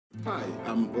Hi,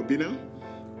 I'm Obinna.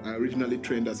 I originally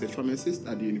trained as a pharmacist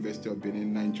at the University of Aberdeen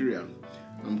in Nigeria.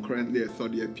 I'm currently a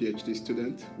third-year PhD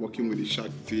student working with the Shark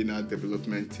Vena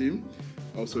development team,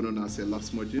 also known as a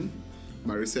Lasmogin.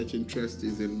 My research interest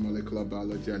is in molecular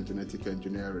biology and genetic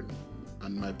engineering,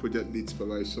 and my project lead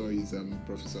supervisor is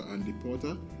Professor Andy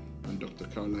Porter, and Dr.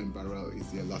 Caroline Barrell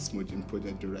is the Lasmogin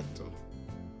project director.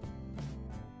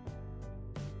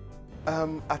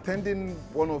 Attending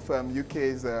one of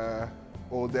UK's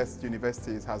oldest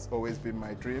universities has always been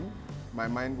my dream. My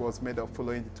mind was made up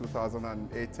following the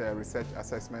 2008 research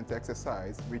assessment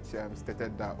exercise, which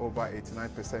stated that over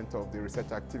 89% of the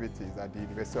research activities at the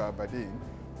University of Aberdeen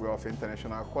were of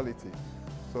international quality.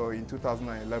 So in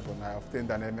 2011, I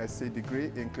obtained an MSc degree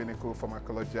in clinical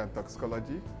pharmacology and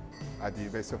toxicology at the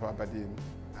University of Aberdeen,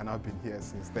 and I've been here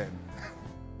since then.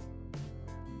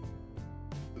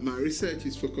 My research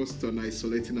is focused on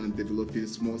isolating and developing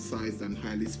small-sized and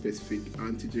highly specific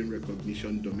antigen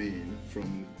recognition domain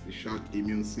from the shark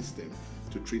immune system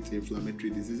to treat inflammatory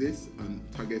diseases and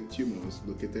target tumors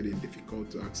located in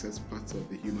difficult-to-access parts of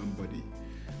the human body.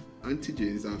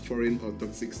 Antigens are foreign or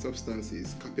toxic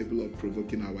substances capable of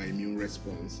provoking our immune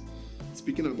response.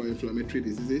 Speaking about inflammatory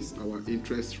diseases, our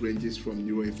interest ranges from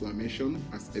neuroinflammation,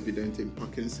 as evident in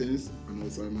Parkinson's and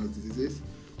Alzheimer's diseases,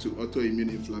 to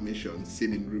autoimmune inflammation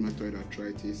seen in rheumatoid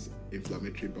arthritis,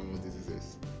 inflammatory bowel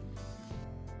diseases.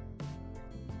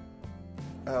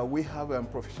 We have a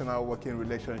professional working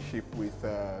relationship with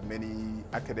many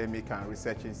academic and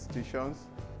research institutions,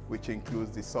 which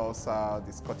includes the SALSA,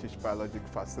 the Scottish Biological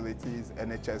Facilities,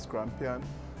 NHS Grampian.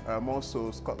 Also,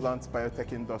 Scotland's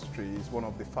biotech industry is one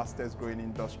of the fastest growing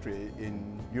industry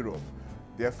in Europe.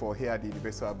 Therefore, here at the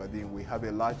University of Aberdeen, we have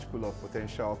a large pool of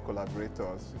potential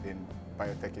collaborators in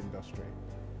biotech industry.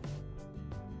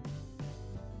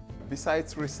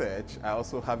 Besides research, I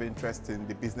also have interest in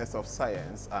the business of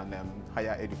science and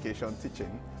higher education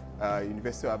teaching.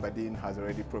 University of Aberdeen has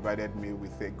already provided me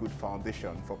with a good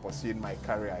foundation for pursuing my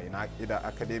career in either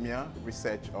academia,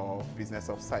 research, or business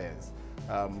of science.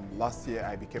 Last year,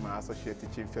 I became an Associate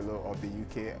Teaching Fellow of the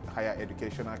UK Higher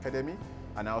Education Academy,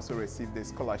 and I also received a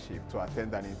scholarship to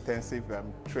attend an intensive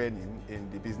training in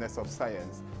the business of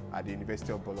science at the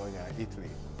University of Bologna, Italy.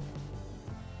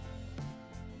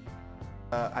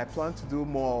 I plan to do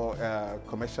more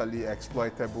commercially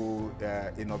exploitable,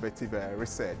 innovative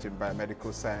research in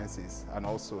biomedical sciences and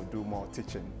also do more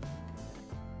teaching.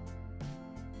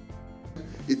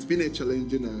 It's been a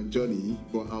challenging journey,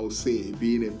 but I'll say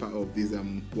being a part of this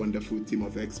wonderful team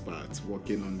of experts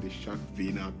working on the Shark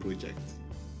Vena project.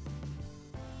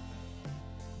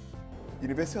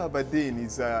 University of Aberdeen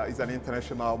is an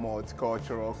international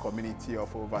multicultural community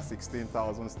of over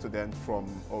 16,000 students from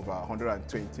over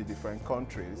 120 different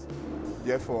countries.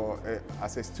 Therefore,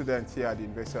 as a student here at the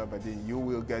University of Aberdeen, you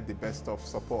will get the best of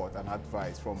support and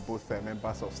advice from both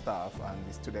members of staff and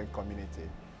the student community.